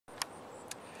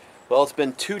Well, it's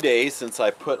been 2 days since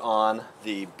I put on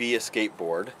the bee escape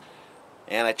board,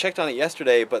 and I checked on it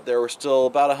yesterday, but there were still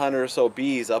about 100 or so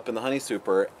bees up in the honey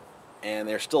super, and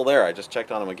they're still there. I just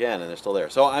checked on them again, and they're still there.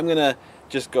 So I'm gonna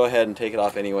just go ahead and take it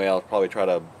off anyway. I'll probably try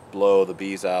to blow the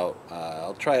bees out.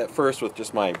 I'll try it first with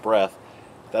just my breath.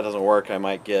 If that doesn't work, I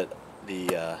might get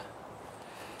the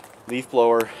leaf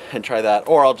blower and try that,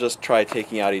 or I'll just try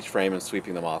taking out each frame and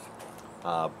sweeping them off.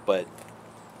 But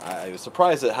I was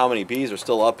surprised at how many bees are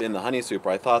still up in the honey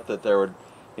super. I thought that there would,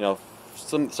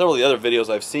 several of the other videos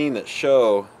I've seen that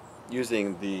show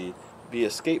using the bee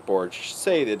escape board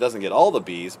say that it doesn't get all the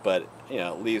bees, but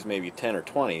it leaves maybe 10 or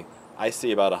 20. I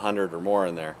see about 100 or more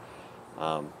in there.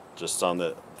 Just some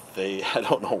that I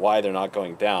don't know why they're not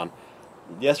going down.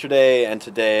 Yesterday and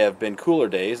today have been cooler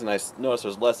days, and I noticed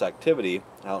there's less activity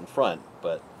out in front,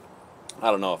 but I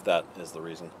don't know if that is the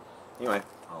reason. Anyway,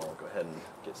 I'll go ahead and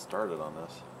get started on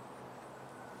this.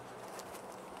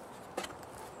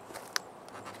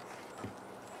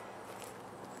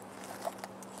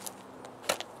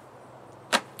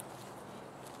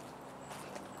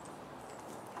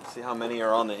 See how many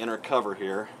are on the inner cover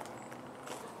here.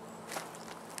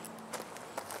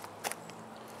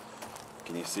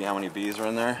 Can you see how many bees are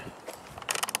in there?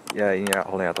 Yeah, you're not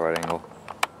holding out the right angle.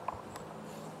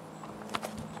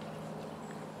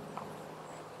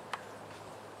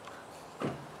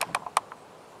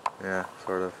 Yeah,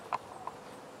 sort of.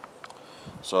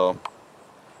 So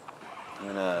I'm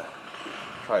gonna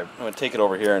take it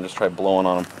over here and just try blowing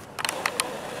on them.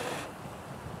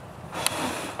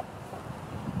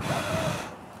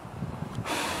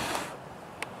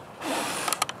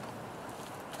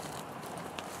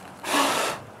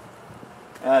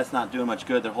 It's not doing much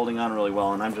good. They're holding on really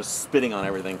well, and I'm just spitting on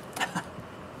everything. Hi,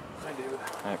 David.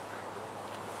 Right.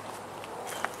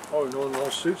 Oh, no one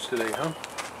else suits today, huh?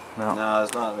 No,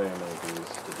 there's not very many bees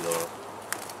to deal with.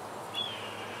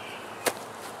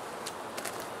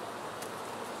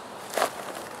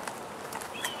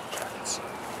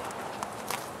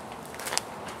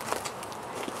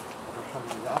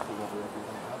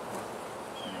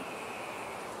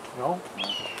 No?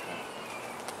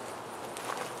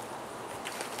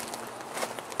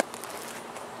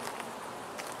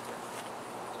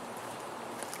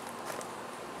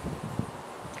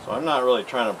 So I'm not really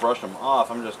trying to brush them off.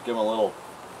 I'm just giving them a little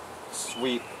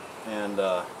sweep and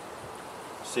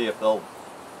see if they'll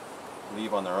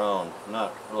leave on their own. I'm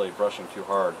not really brushing too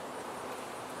hard.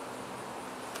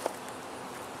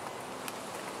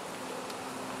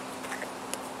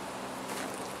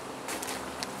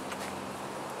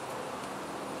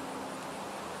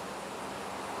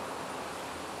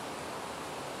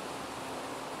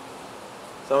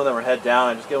 Some of them are head down.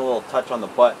 I just give a little touch on the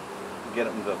butt to get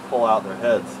them to pull out their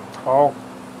heads. Oh.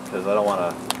 Because I don't want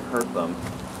to hurt them.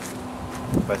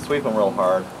 If I sweep them real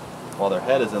hard, while their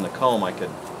head is in the comb, I could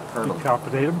hurt them.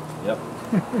 Decapitate them? Yep.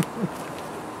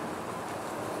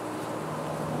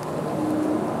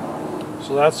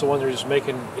 So that's the one they're just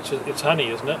making, it's honey,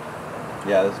 isn't it?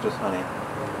 Yeah, this is just honey.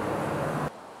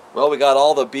 Well, we got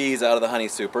all the bees out of the honey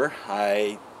super.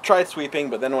 I tried sweeping,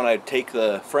 but then when I take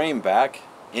the frame back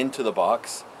into the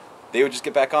box, they would just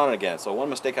get back on it again. So one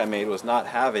mistake I made was not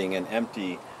having an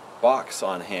empty box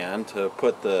on hand to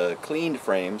put the cleaned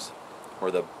frames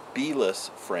or the bee-less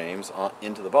frames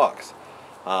into the box.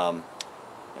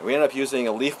 We ended up using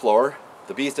a leaf blower.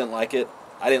 The bees didn't like it.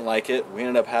 I didn't like it. We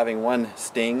ended up having one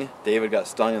sting. David got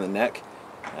stung in the neck,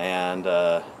 and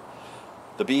the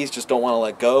bees just don't want to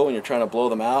let go when you're trying to blow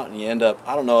them out, and you end up,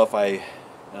 I don't know if I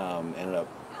ended up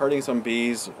hurting some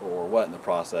bees or what in the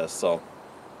process. So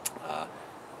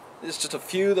it's just a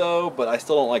few though, but I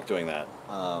still don't like doing that.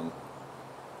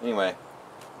 Anyway,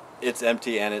 it's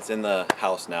empty and it's in the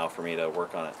house now for me to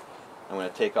work on it. I'm going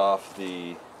to take off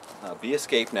the bee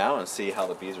escape now and see how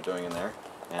the bees are doing in there,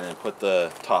 and then put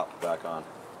the top back on.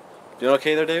 Doing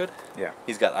okay there, David? Yeah.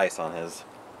 He's got ice on his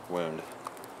wound.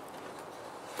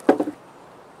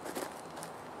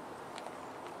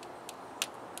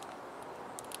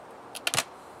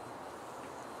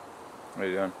 What are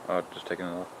you doing? Oh, just taking it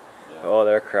off. Yeah. Oh,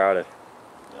 they're crowded.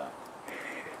 Yeah.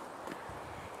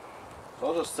 So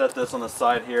I'll just set this on the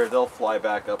side here. They'll fly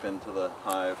back up into the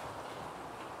hive.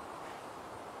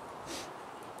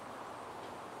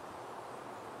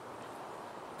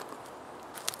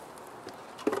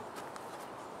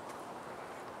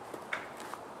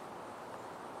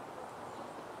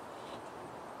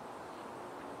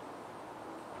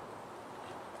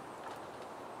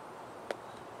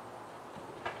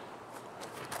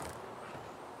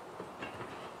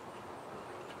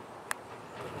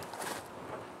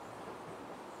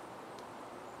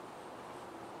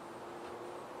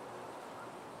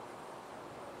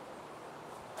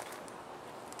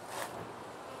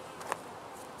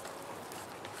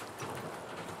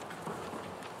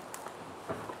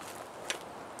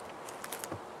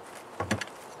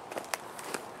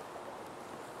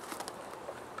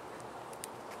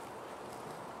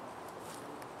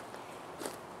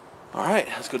 Alright,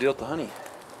 let's go deal with the honey.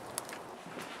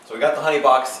 So we got the honey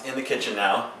box in the kitchen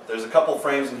now. There's a couple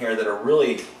frames in here that are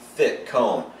really thick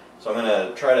comb. So I'm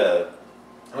gonna try it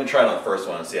on the first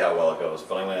one and see how well it goes.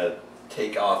 But I'm gonna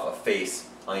take off a face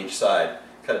on each side,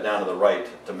 cut it down to the right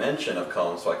dimension of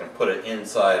comb so I can put it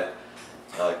inside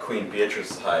Queen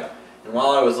Beatrice's hive. And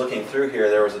while I was looking through here,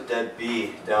 there was a dead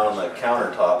bee down on the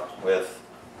countertop with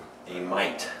a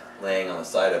mite laying on the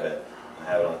side of it. I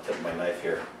have it on the tip of my knife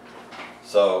here.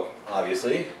 So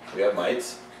obviously we have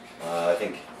mites. I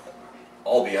think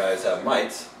all beehives have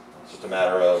mites. It's just a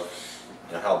matter of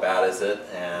how bad is it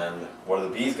and what are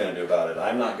the bees going to do about it.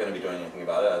 I'm not going to be doing anything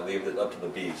about it. I leave it up to the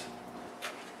bees.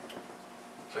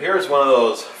 So here's one of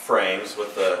those frames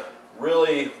with the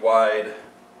really wide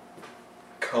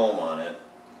comb on it.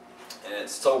 And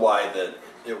it's so wide that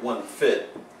it wouldn't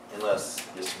fit unless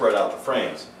you spread out the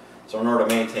frames. So in order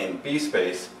to maintain bee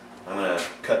space, I'm going to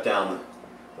cut down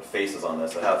the faces on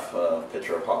this. I have a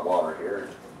pitcher of hot water here.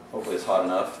 Hopefully it's hot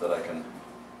enough that I can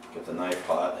get the knife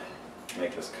hot,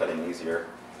 make this cutting easier.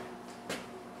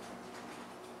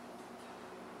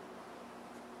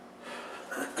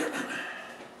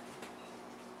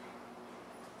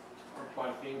 Where's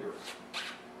my finger?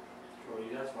 Jody,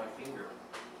 that's my finger.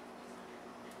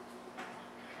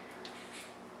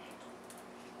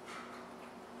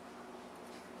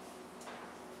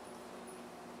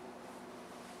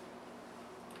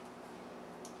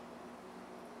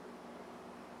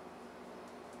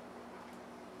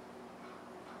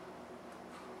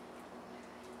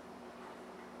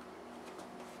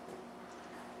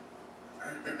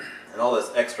 And all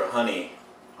this extra honey,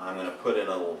 I'm going to put in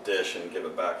a little dish and give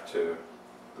it back to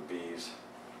the bees.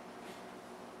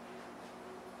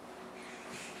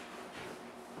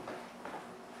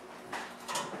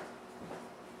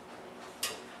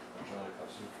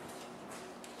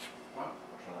 What?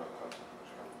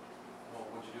 Well,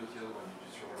 what'd you do with the other one? You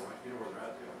just throw it away? You know where they're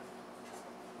at, do you?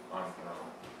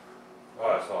 Oh, I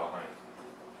saw honey.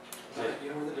 You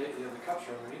know where the cups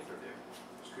are underneath there, Dave.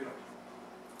 Scoot them.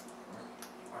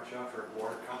 Watch out for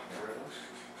water cups and ribbons.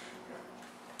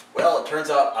 Well, it turns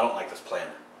out I don't like this plan.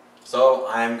 So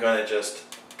I'm going to just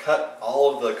cut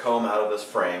all of the comb out of this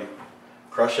frame,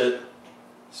 crush it,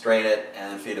 strain it,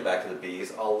 and feed it back to the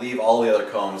bees. I'll leave all the other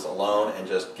combs alone and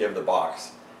just give the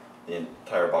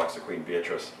entire box to Queen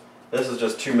Beatrice. This is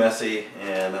just too messy,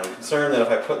 and I'm concerned that if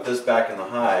I put this back in the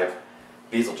hive,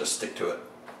 bees will just stick to it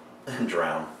and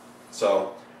drown.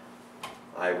 So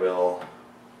I will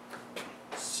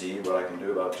see what I can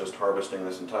do about just harvesting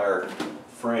this entire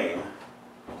frame.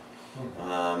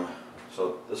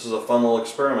 So this is a fun little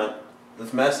experiment.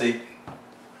 It's messy,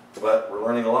 but we're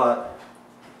learning a lot.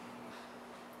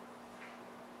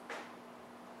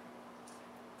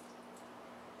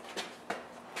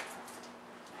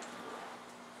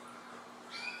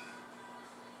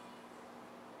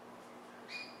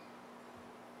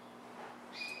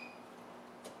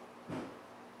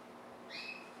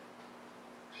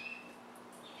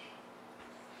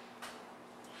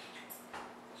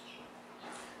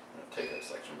 Take it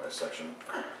section by section.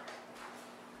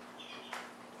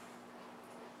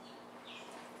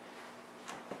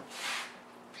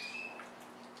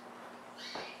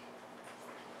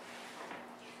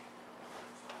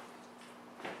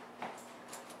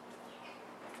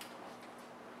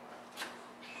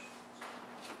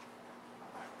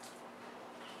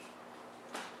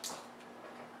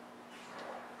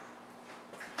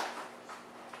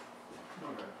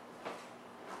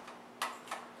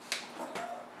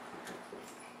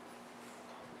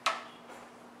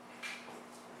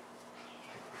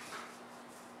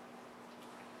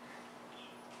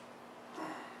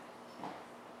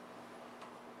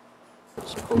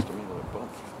 So close to me that I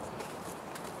bump.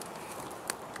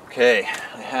 Okay,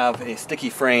 I have a sticky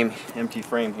frame, empty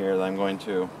frame here that I'm going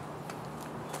to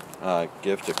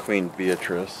give to Queen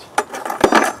Beatrice.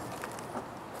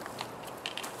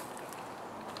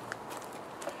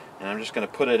 And I'm just going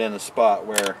to put it in a spot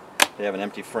where they have an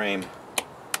empty frame.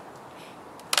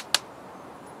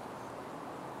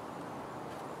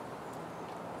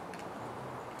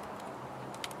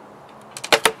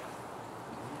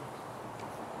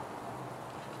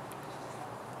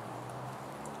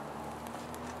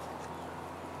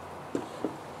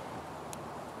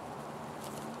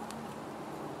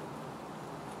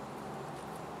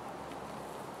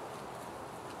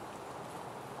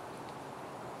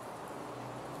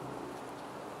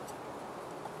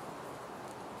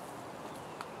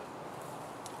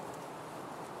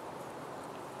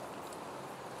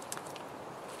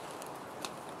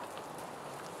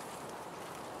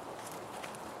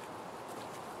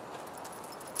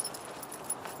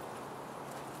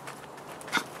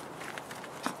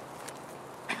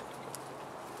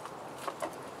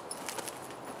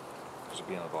 to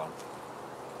be on the bottom.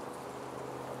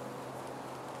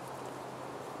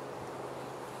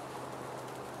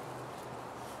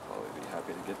 Probably be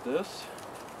happy to get this.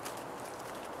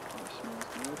 This smells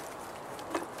good.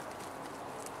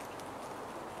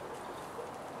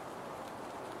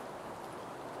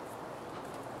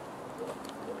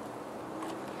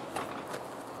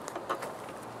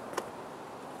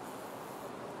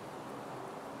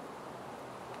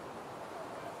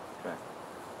 Okay.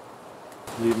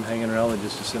 Leave them hanging around, they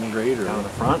just disintegrate, or Down in the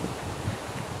front.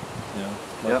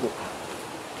 yeah. Yep.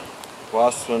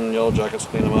 Wasps and yellow jackets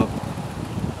clean them up.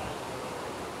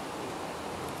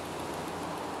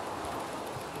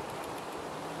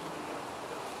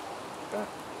 Okay.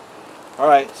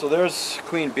 Alright, so there's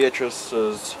Queen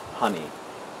Beatrice's honey.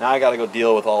 Now I gotta go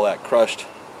deal with all that crushed,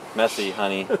 messy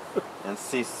honey and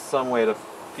see some way to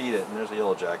feed it. And there's a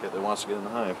yellow jacket that wants to get in the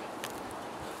hive.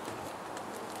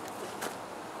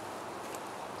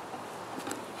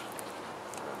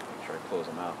 Make sure I close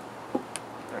them out.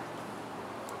 There.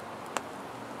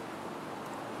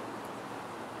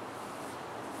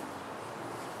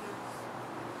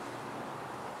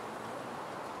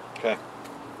 Okay.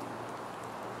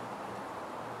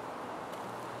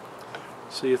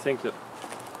 So you think that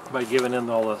by giving in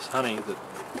all this honey that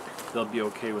they'll be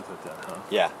okay with it then, huh?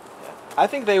 Yeah. I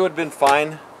think they would have been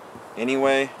fine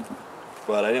anyway,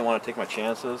 but I didn't want to take my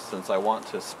chances since I want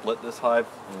to split this hive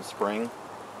in the spring.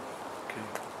 Okay.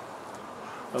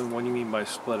 And what do you mean by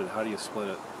split it? How do you split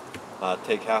it?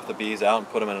 Take half the bees out and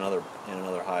put them in another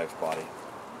hive body.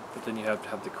 But then you have to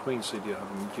have the queen, so do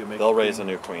you make They'll a raise a queen?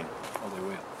 new queen. Oh, they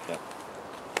will. Yeah.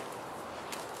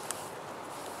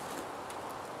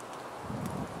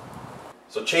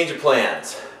 So change of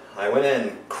plans. I went in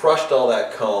and crushed all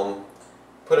that comb,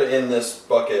 put it in this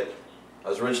bucket. I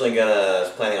was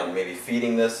planning on maybe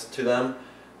feeding this to them,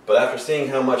 but after seeing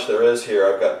how much there is here,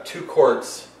 I've got 2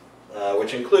 quarts,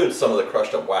 which includes some of the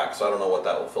crushed up wax, so I don't know what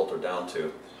that will filter down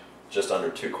to. Just under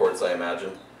 2 quarts, I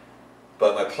imagine.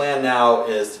 But my plan now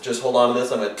is to just hold on to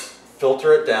this. I'm going to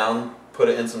filter it down, put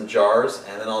it in some jars,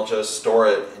 and then I'll just store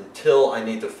it until I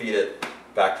need to feed it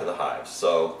back to the hive.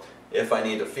 So if I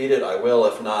need to feed it, I will.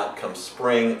 If not, come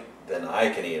spring, then I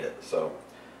can eat it. So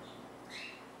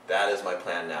that is my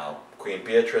plan now. Queen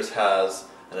Beatrice has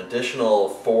an additional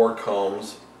 4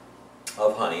 combs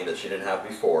of honey that she didn't have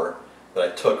before that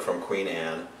I took from Queen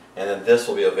Anne, and then this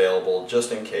will be available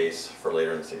just in case for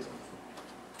later in the season.